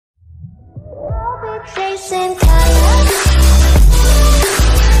Chasing colors.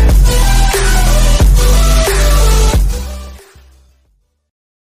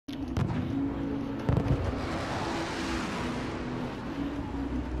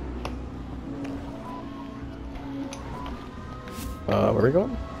 Where are we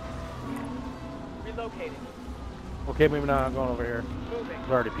going? Relocating. Okay, maybe not. I'm going over here. Moving. There's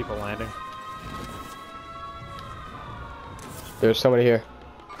already people landing. There's somebody here.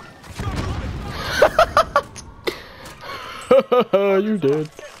 You did.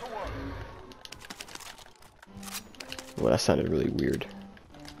 Well, that sounded really weird.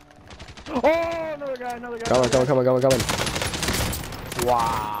 Oh, another guy, another guy. Coming.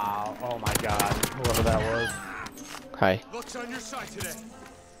 Wow. Oh my god. Whoever that was. Hi. Looks on your side today.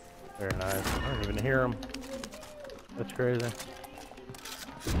 Very nice. I didn't even hear him. That's crazy.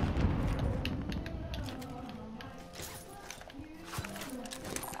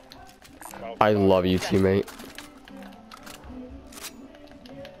 I love you, teammate.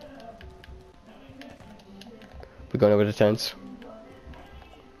 We going over the tents?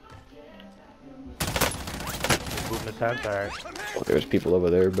 Moving the tent, alright. Well, there's people over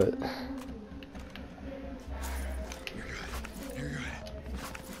there, but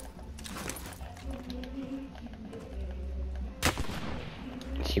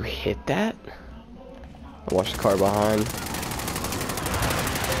did you hit that? I watched the car behind.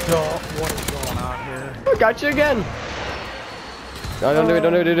 So, what is going on here? I got you again. No, don't do it.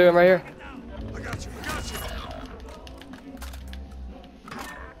 I'm right here. I got you.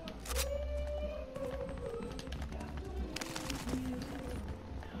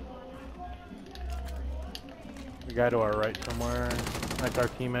 The guy to our right somewhere. That's our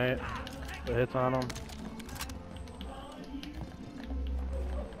teammate. The hits on him.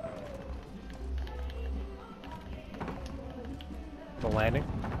 The landing.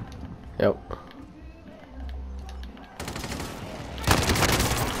 Yep.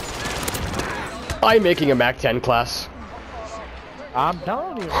 I'm making a Mac 10 class. I'm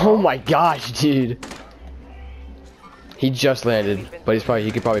telling you. Oh my gosh, dude. He just landed, but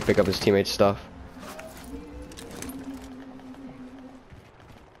he could probably pick up his teammate's stuff.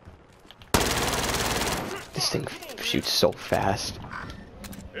 This thing shoots so fast.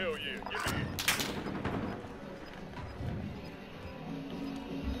 Hell yeah, give me.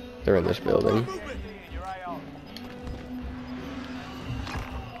 They're in this building.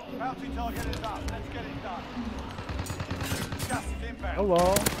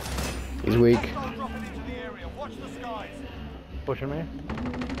 Hello. He's weak. Pushing me.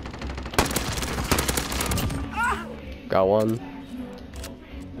 Got one.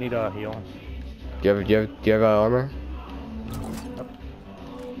 Need a heal. Do you have armor? Yep.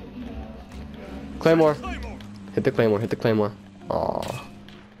 Claymore. Hit the claymore. Aww.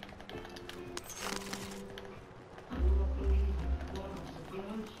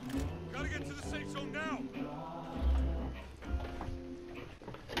 Gotta get to the safe zone now.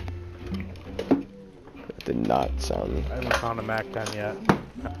 That did not sound. I haven't found a Mac 10 yet.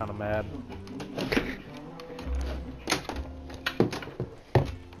 I'm kinda mad.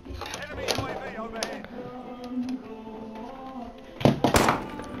 Enemy UAV overhead.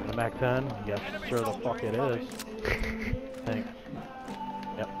 The Mac 10? Yes, sure the fuck it is. Thanks.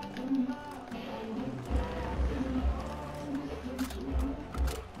 Yep.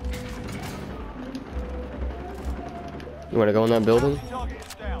 You wanna go in that building?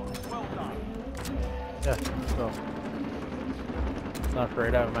 Yeah, so. Not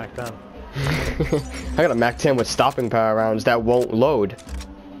great, I have a Mac 10. I got a Mac 10 with stopping power rounds that won't load.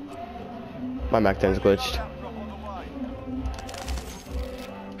 My Mac 10's glitched.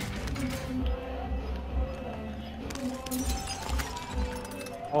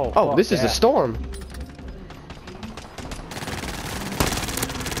 Oh, Oh, fuck this is yeah. a storm.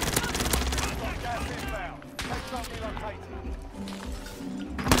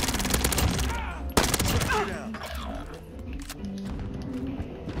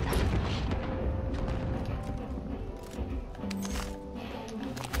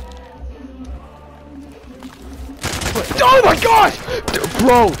 Oh my gosh!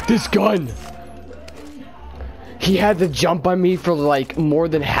 Bro, this gun! He had to jump on me for like more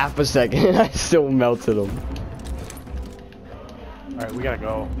than half a second and I still melted him. Alright, we gotta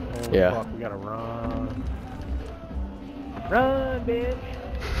go. Oh, Yeah. Fuck, we gotta run. Run, bitch!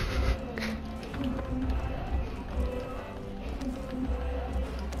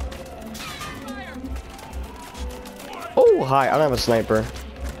 Oh, hi, I don't have a sniper.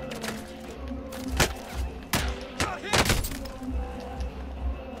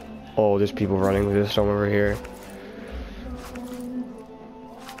 Oh, there's people running with this storm over here.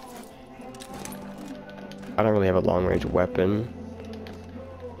 I don't really have a long range weapon.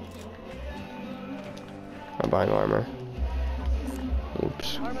 I'm buying armor.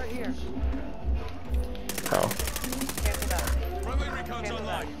 Oops. Armor here. Oh. Friendly recon's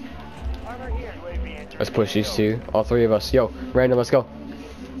online. Armor here. Let's push these two. All three of us. Yo, random, let's go.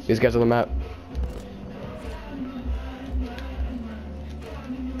 These guys on the map.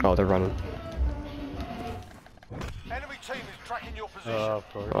 Oh, they're running. Enemy team is tracking your position. Of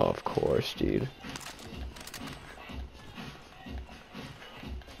course. Oh, of course, dude.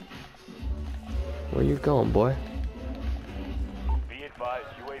 Where you going, boy? Be advised,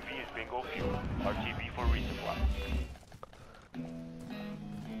 UAV is bingo fuel. RTB for resupply.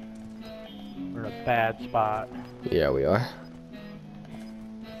 We're in a bad spot. Yeah, we are.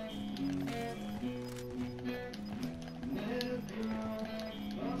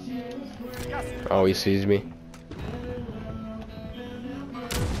 Oh, he sees me.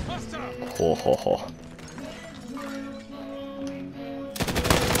 Ho ho ho.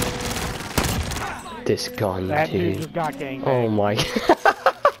 This gun, That dude dude. just got gangbanged. Oh my.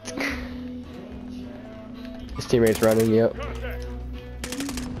 His teammate's running, yep.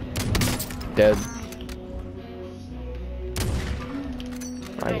 Dead.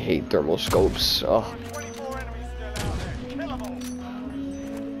 I hate thermal scopes. Oh, 24 enemies still out there. Kill 'em all.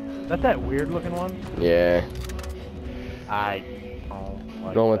 Is that that weird looking one? yeah. I don't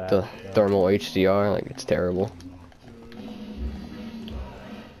like Going with the that. thermal HDR, like it's terrible.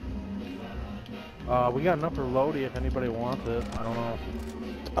 We got enough for Lodi if anybody wants it. I don't know.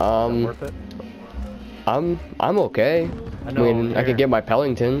 Is that worth it? I'm okay. I I know, mean, I here. could get my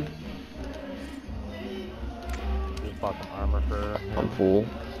Pellington. Just bought some armor for I'm him. full.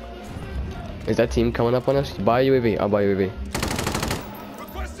 Is that team coming up on us? Buy UAV. I'll buy UAV.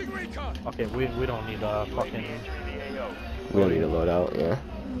 Requesting recon. Okay, we don't need fucking. We don't need to load out. Yeah.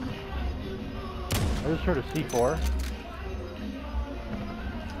 I just heard a C4.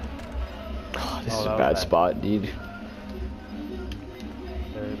 Oh, this Oh, is a that was bad bad. spot, dude.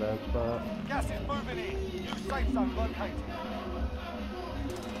 Very bad spot. Gas is moving in. New safe zone located.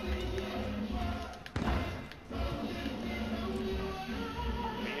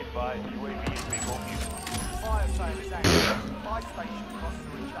 Be advised, UAV is bingo fuel. Fire sale is active. Buy station costs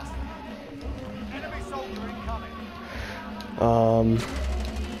are adjusted. Enemy soldier incoming.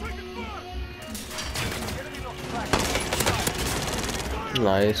 Enemy lost track.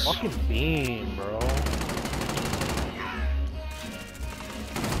 Nice. Fucking beam, bro.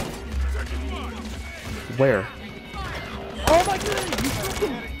 Where? Oh my god, you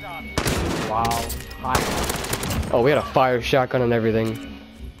fucking. Wow. Hot. Oh, we had a fire shotgun and everything.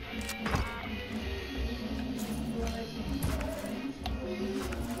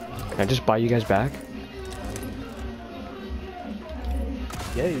 Can I just buy you guys back?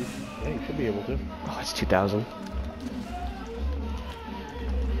 Yeah, you should be able to. Oh, it's 2,000.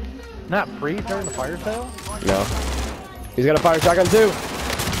 Not free during the fire sale? No. He's got a fire shotgun too.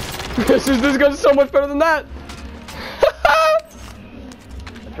 this gun's so much better than that. I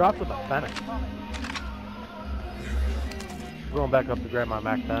dropped with a Fennec. I'm going back up to grab my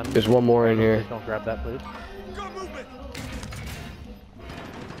Mac 10. There's one more in here. Please don't grab that, please. Got movement.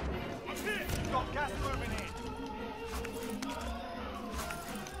 I'm hit. Got gas moving in.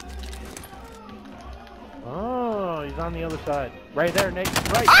 Oh, he's on the other side. Right there, Nate.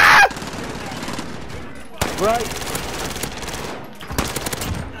 Right. Right.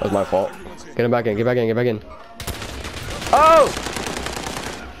 That was my fault. Get him back in. Get back in. Get back in. Oh!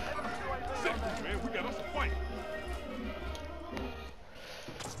 Man, we got us a fight.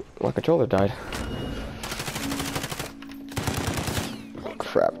 My controller died.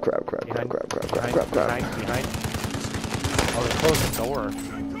 Crap, crap, crap, crap, Behind, crap, crap, crap, behind, crap, crap. behind. Oh, they closed the door.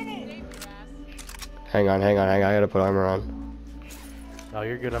 Hang on, hang on, hang on. I gotta put armor on. No,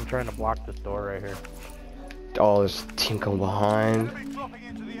 you're good. I'm trying to block this door right here. Oh, there's a team coming behind. Enemy dropping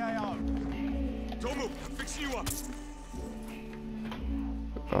into the AO. Don't move. I'm fixing you up.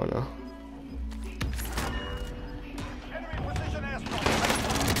 Oh no. Enemy precision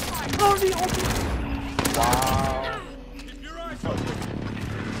airstrike. Oh, the open. Wow. Keep your eyes open.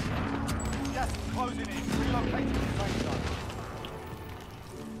 Gas is closing in. Relocating the safe zone.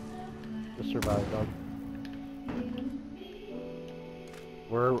 Just survive, dog.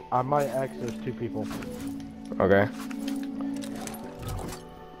 We're on my X. There's two people. Okay.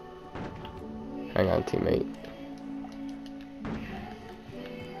 Hang on, teammate.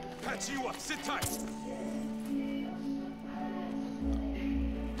 Patch you up. Sit tight.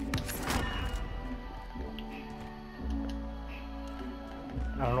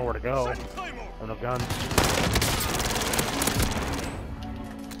 I don't know where to go. Set Claymore. I have no guns.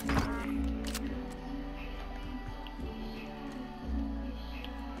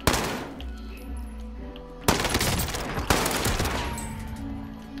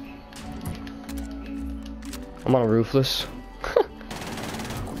 I'm on a roofless.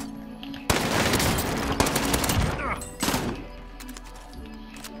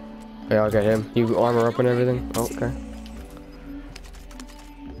 Hey, I'll get him. You armor up and everything? Oh, okay.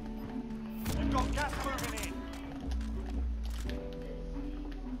 You've got gas moving in.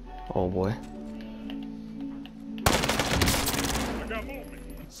 Oh boy.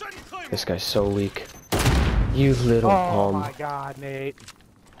 This guy's so weak. You little Oh my god, Nate.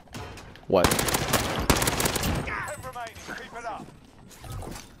 What? 10 remaining. Keep it up.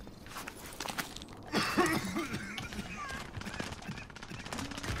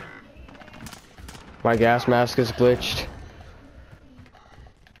 My gas mask is glitched.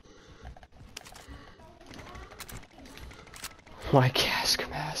 My gas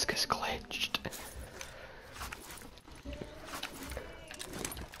mask is glitched.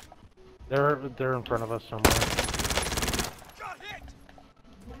 They're in front of us somewhere.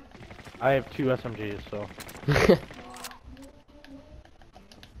 I have 2 SMGs, so.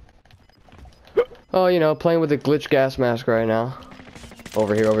 Oh, you know, playing with a glitch gas mask right now.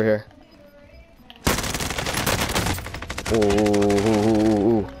 Over here, over here.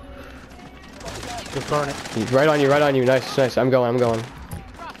 Ooh. Just throwing it. He's right on you, right on you. Nice, nice. I'm going, I'm going. Less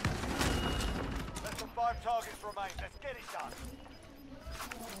than 5 targets remain. Let's get it done.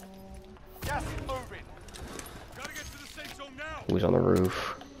 Gas is moving. Gotta get to the safe zone now. Who's on the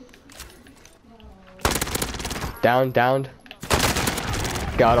roof? Downed. Got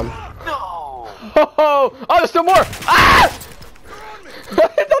him. No! Oh, there's still more! Ah! I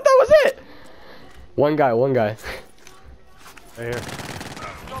thought that was it! One guy. Right here.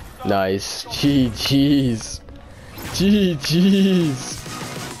 Nice. GG's. GG's.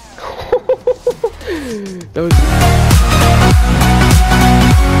 That was...